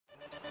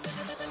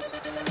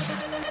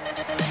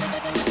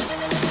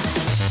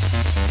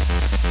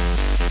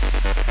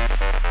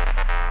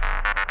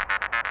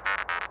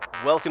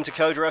welcome to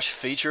CodeRush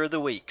Feature of the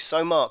Week.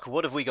 So Mark,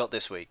 what have we got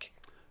this week?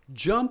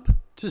 Jump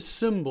to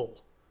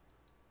symbol.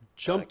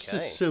 Jump to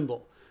Okay.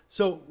 symbol.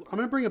 So I'm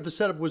going to bring up the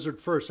setup wizard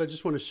first. I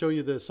just want to show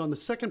you this. On the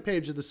second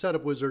page of the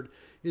setup wizard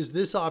is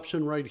this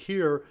option right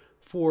here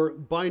for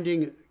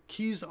binding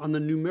keys on the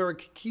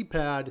numeric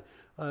keypad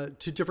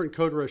to different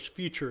CodeRush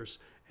features.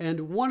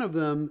 And one of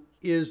them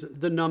is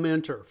the num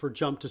enter for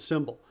jump to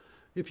symbol.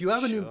 If you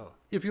have a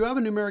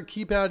numeric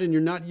keypad and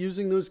you're not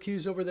using those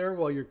keys over there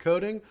while you're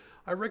coding,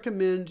 I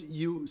recommend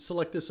you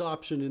select this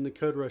option in the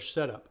CodeRush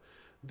setup.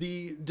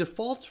 The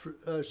default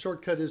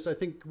shortcut is, I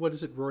think, what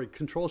is it, Rory?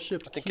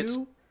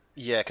 Control-Shift-Q?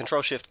 Yeah,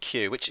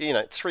 Control-Shift-Q, which, you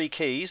know, 3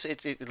 keys,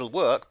 it'll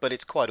work, but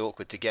it's quite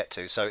awkward to get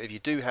to. So if you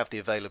do have the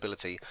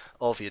availability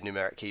of your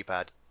numeric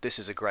keypad, this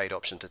is a great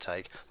option to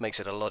take. Makes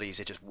it a lot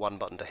easier, just one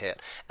button to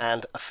hit.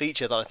 And a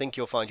feature that I think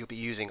you'll find you'll be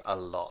using a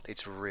lot.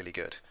 It's really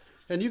good.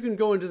 And you can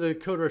go into the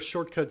CodeRush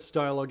shortcuts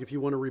dialog if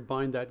you want to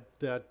rebind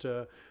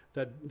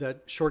that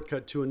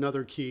shortcut to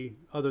another key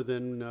other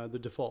than the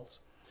defaults.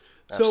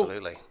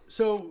 Absolutely.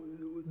 So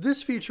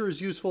this feature is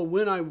useful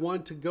when I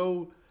want to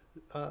go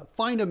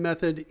find a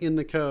method in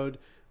the code,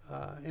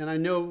 and I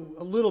know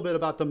a little bit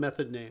about the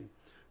method name.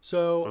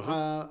 So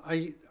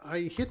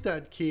I hit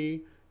that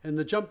key, and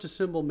the jump to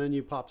symbol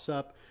menu pops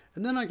up,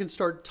 and then I can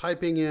start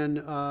typing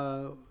in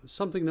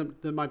something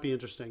that might be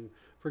interesting.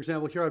 For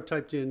example, here I've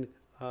typed in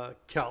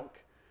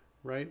calc,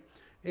 right?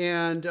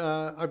 And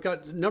I've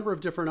got a number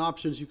of different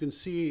options you can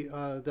see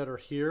that are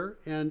here.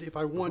 And if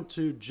I want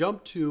to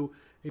jump to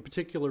a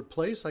particular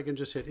place, I can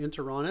just hit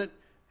enter on it.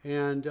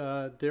 And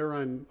there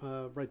I'm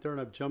right there, and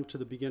I've jumped to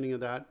the beginning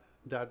of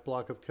that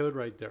block of code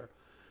right there.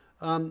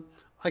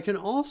 I can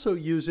also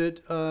use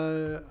it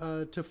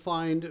to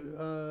find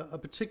a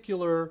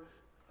particular,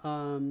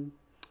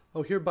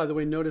 oh, here, by the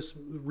way, notice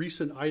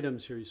recent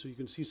items here. So you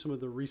can see some of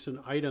the recent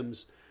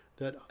items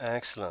that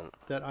Excellent.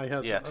 that I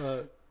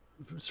have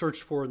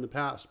searched for in the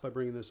past by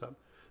bringing this up.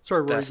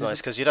 Sorry, Rory. That's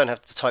nice, because you don't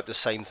have to type the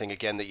same thing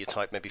again that you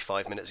typed maybe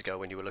 5 minutes ago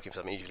when you were looking for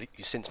something.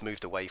 You've since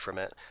moved away from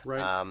it.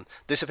 Right.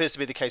 This appears to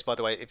be the case, by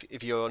the way,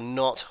 if you're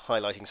not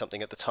highlighting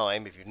something at the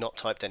time, if you've not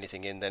typed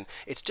anything in, then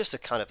it's just a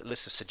kind of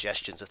list of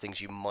suggestions of things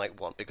you might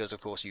want, because,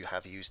 of course, you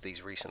have used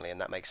these recently, and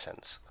that makes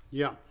sense.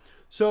 Yeah.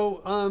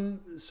 So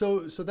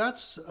so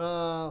that's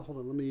hold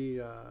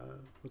on.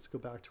 Let's go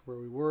back to where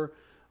we were.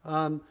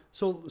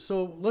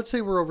 So let's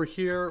say we're over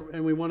here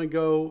and we want to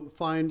go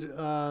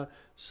find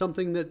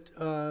something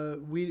that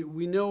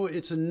we know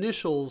its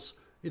initials,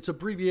 its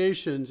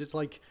abbreviations. It's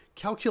like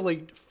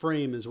calculate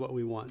frame is what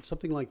we want,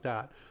 something like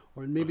that.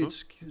 Or maybe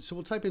so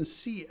we'll type in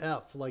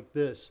CF like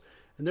this.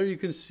 And there you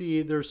can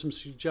see there's some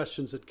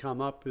suggestions that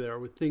come up there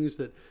with things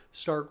that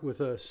start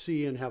with a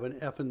C and have an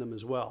F in them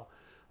as well.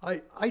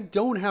 I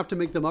don't have to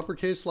make them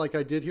uppercase like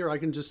I did here. I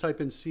can just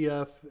type in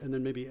CF and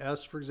then maybe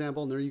S, for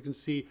example, and there you can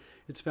see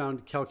it's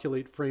found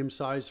calculate frame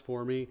size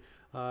for me.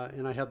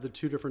 And I have the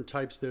 2 different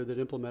types there that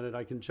implement it.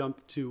 I can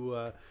jump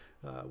to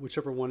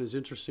whichever one is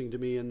interesting to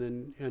me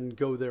and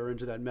go there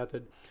into that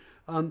method.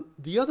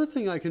 The other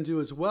thing I can do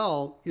as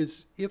well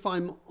is if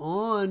I'm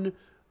on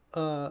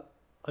a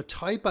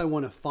type I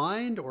want to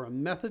find or a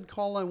method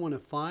call I want to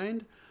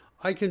find,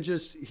 I can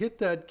just hit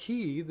that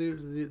key,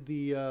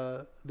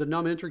 the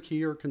num enter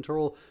key or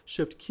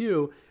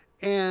Control-Shift-Q,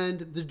 and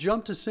the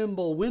jump to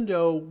symbol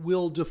window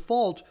will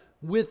default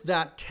with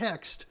that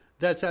text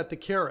that's at the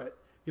caret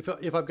if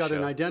I've got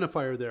an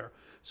identifier there.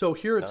 So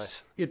here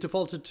it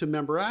defaulted to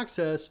member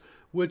access,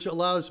 which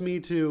allows me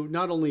to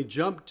not only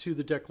jump to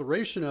the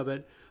declaration of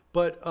it,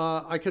 but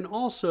I can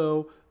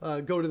also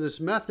go to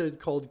this method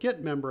called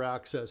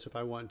getMemberAccess if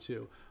I want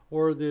to,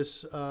 or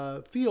this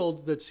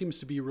field that seems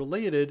to be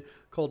related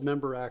called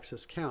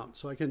member_access_count.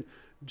 So I can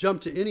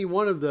jump to any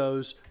one of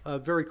those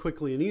very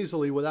quickly and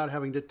easily without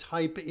having to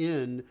type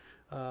in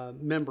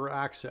member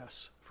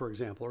access, for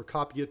example, or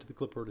copy it to the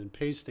clipboard and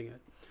pasting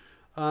it.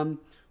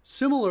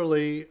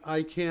 Similarly,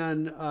 I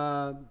can,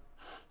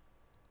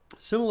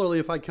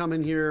 if I come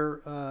in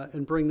here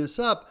and bring this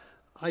up,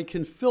 I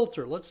can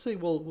filter. Let's say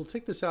we'll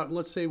take this out and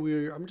let's say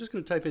I'm just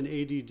going to type in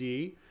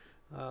ADD.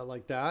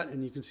 Like that,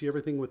 and you can see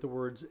everything with the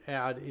words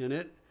add in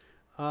it.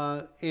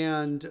 I'm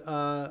going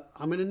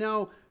to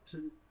now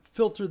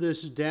filter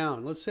this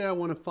down. Let's say I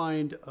want to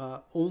find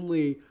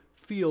only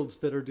fields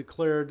that are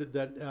declared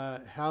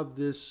that have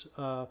this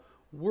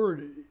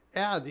word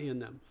add in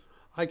them.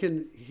 I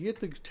can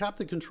tap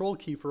the control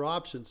key for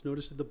options.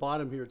 Notice at the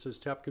bottom here it says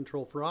tap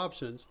control for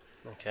options.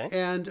 Okay.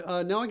 And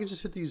now I can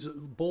just hit these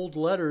bold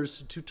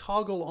letters to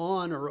toggle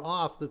on or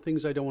off the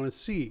things I don't want to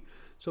see.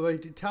 So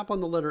if I tap on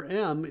the letter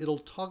M, it'll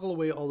toggle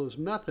away all those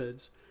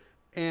methods.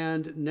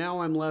 And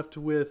now I'm left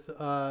with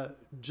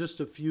just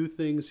a few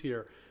things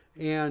here.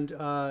 And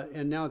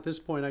now at this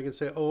point I can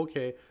say, oh,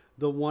 okay,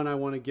 the one I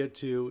want to get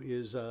to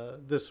is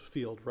this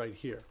field right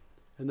here.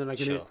 And then I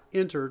can hit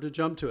enter to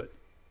jump to it.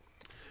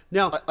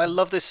 Now, I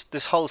love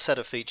this whole set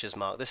of features,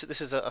 Mark. This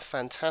is a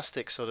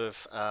fantastic sort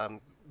of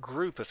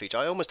group of features.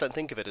 I almost don't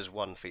think of it as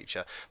one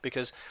feature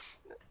because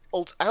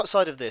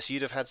Outside of this,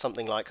 you'd have had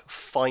something like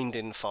find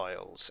in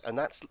files, and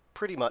that's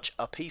pretty much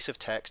a piece of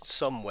text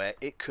somewhere.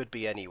 It could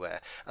be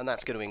anywhere, and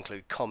that's going to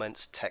include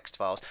comments, text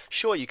files.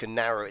 Sure, you can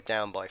narrow it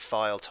down by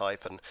file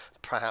type and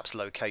perhaps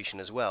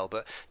location as well,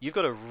 but you've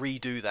got to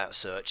redo that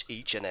search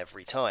each and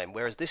every time.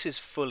 Whereas this is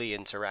fully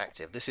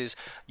interactive. This is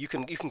you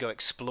can go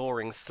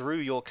exploring through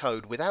your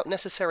code without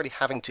necessarily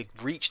having to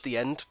reach the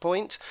end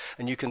point,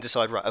 and you can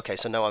decide, right, okay,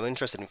 so now I'm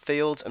interested in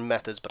fields and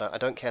methods, but I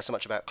don't care so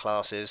much about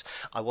classes.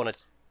 I want to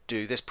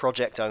do this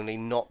project only,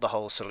 not the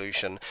whole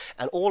solution,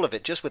 and all of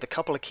it just with a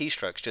couple of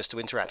keystrokes just to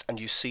interact,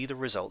 and you see the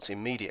results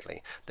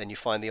immediately. Then you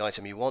find the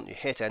item you want, you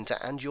hit enter,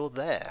 and you're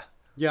there.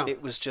 Yeah.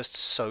 It was just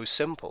so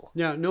simple.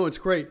 Yeah, no, it's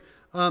great.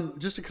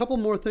 Just a couple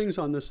more things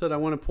on this that I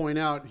want to point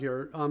out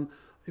here.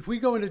 If we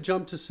go into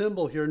jump to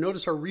symbol here,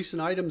 notice our recent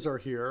items are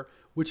here,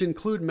 which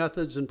include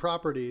methods and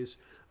properties.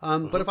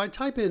 But if I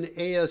type in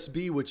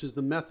ASB, which is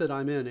the method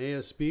I'm in,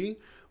 ASB,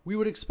 we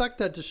would expect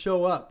that to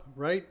show up,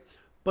 right?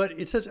 But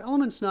it says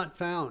elements not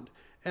found.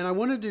 And I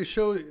wanted to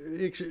show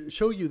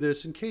you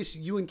this in case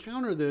you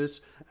encounter this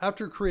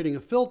after creating a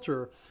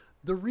filter.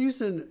 The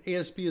reason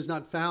ASB is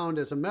not found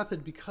as a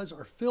method because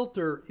our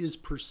filter is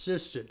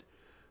persisted,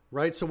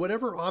 right? So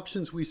whatever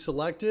options we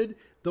selected,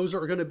 those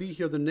are going to be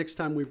here the next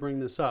time we bring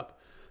this up.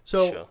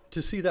 So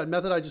to see that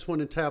method, I just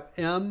want to tap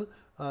M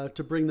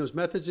to bring those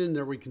methods in.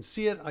 There we can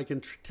see it. I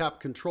can tap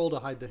Control to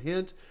hide the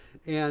hint,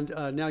 and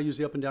now use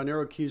the up and down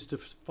arrow keys to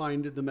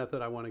find the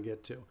method I want to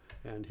get to,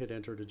 and hit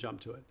enter to jump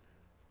to it.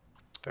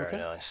 Very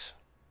nice.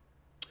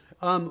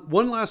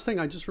 One last thing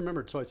I just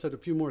remembered. So I said a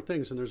few more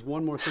things, and there's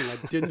one more thing I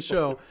didn't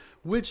show,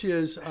 which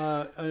is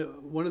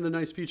one of the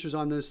nice features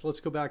on this.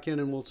 Let's go back in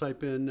and we'll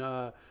type in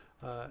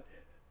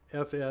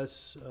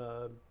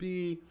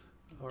FSB,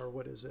 or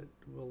what is it?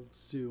 We'll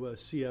do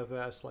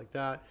CFS like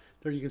that.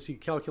 There you can see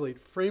calculate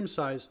frame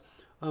size.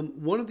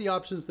 One of the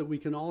options that we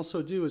can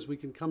also do is we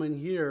can come in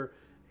here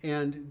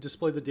and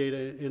display the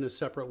data in a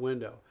separate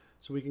window.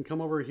 So we can come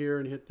over here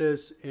and hit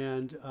this,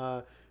 and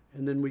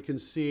then we can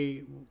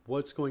see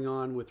what's going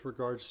on with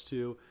regards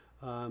to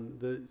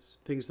the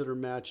things that are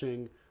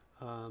matching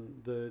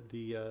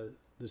the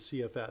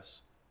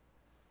CFS.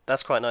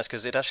 That's quite nice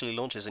because it actually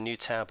launches a new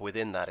tab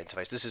within that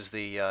interface. This is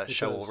the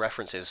show all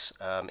references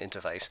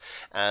interface,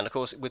 and of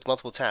course with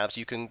multiple tabs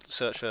you can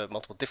search for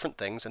multiple different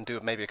things and do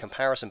maybe a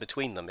comparison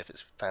between them if you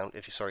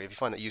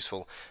find that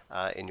useful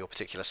in your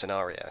particular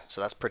scenario. So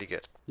that's pretty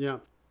good. Yeah.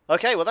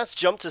 Okay, well that's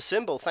jump to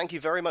symbol. Thank you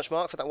very much,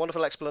 Mark, for that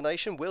wonderful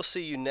explanation. We'll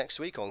see you next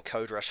week on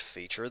CodeRush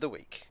Feature of the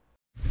Week.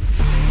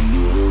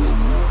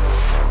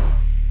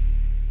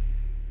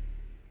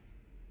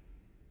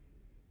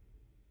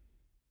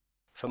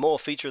 For more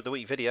Feature of the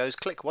Week videos,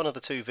 click one of the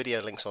two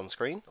video links on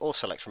screen or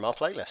select from our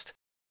playlist.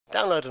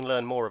 Download and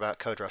learn more about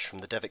CodeRush from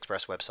the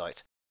DevExpress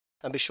website.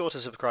 And be sure to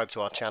subscribe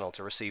to our channel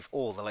to receive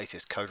all the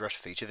latest CodeRush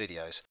feature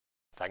videos.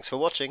 Thanks for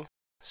watching.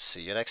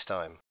 See you next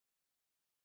time.